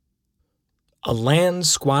A land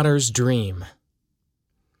squatter's dream.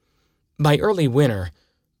 By early winter,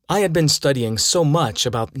 I had been studying so much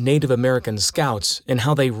about Native American scouts and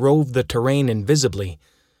how they roved the terrain invisibly.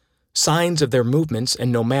 Signs of their movements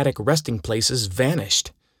and nomadic resting places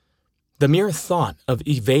vanished. The mere thought of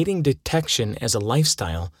evading detection as a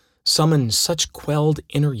lifestyle summoned such quelled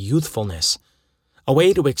inner youthfulness, a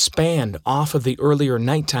way to expand off of the earlier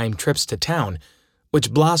nighttime trips to town,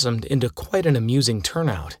 which blossomed into quite an amusing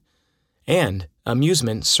turnout. And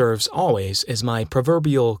amusement serves always as my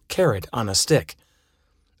proverbial carrot on a stick.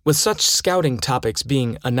 With such scouting topics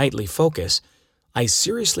being a nightly focus, I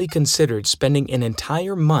seriously considered spending an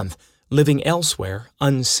entire month living elsewhere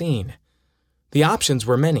unseen. The options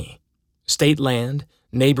were many: state land,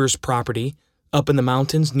 neighbor's property, up in the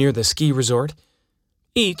mountains near the ski resort.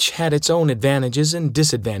 Each had its own advantages and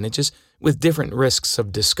disadvantages with different risks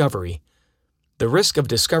of discovery. The risk of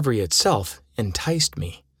discovery itself enticed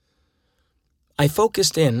me. I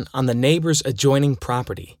focused in on the neighbors' adjoining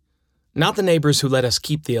property, not the neighbors who let us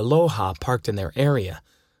keep the Aloha parked in their area.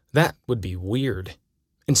 That would be weird.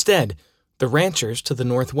 Instead, the ranchers to the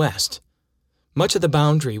northwest. Much of the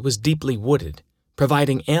boundary was deeply wooded,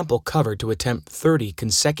 providing ample cover to attempt 30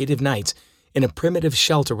 consecutive nights in a primitive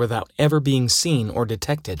shelter without ever being seen or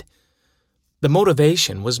detected. The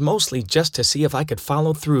motivation was mostly just to see if I could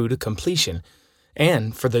follow through to completion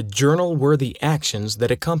and for the journal-worthy actions that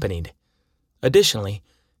accompanied. Additionally,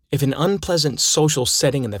 if an unpleasant social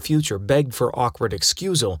setting in the future begged for awkward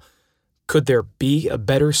excusal, could there be a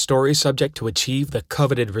better story subject to achieve the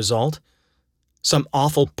coveted result? Some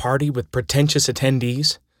awful party with pretentious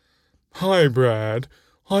attendees? Hi, Brad.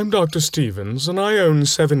 I'm Dr. Stevens, and I own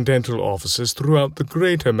 7 dental offices throughout the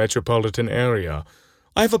greater metropolitan area.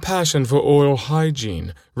 I have a passion for oral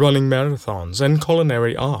hygiene, running marathons, and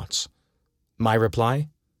culinary arts. My reply?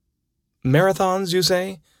 Marathons, you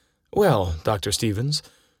say? Well, Dr. Stevens,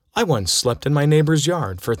 I once slept in my neighbor's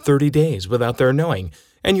yard for 30 days without their knowing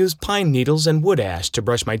and used pine needles and wood ash to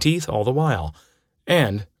brush my teeth all the while.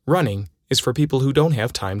 And running is for people who don't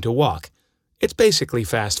have time to walk. It's basically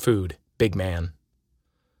fast food, big man.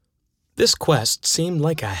 This quest seemed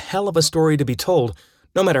like a hell of a story to be told,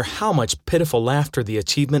 no matter how much pitiful laughter the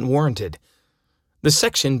achievement warranted. The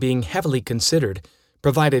section, being heavily considered,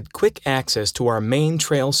 provided quick access to our main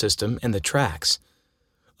trail system and the tracks.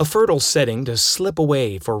 A fertile setting to slip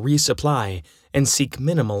away for resupply and seek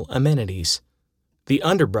minimal amenities. The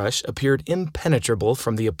underbrush appeared impenetrable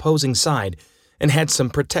from the opposing side and had some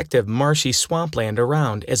protective marshy swampland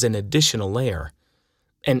around as an additional layer.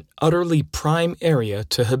 An utterly prime area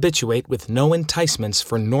to habituate with no enticements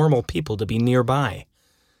for normal people to be nearby.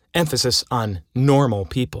 Emphasis on normal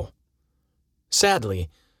people. Sadly,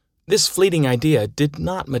 this fleeting idea did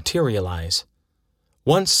not materialize.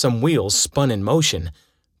 Once some wheels spun in motion,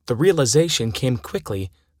 the realization came quickly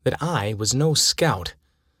that I was no scout,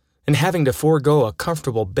 and having to forego a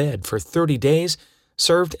comfortable bed for 30 days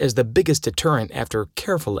served as the biggest deterrent after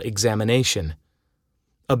careful examination.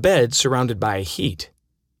 A bed surrounded by heat.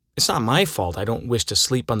 It's not my fault I don't wish to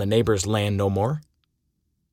sleep on the neighbor's land no more.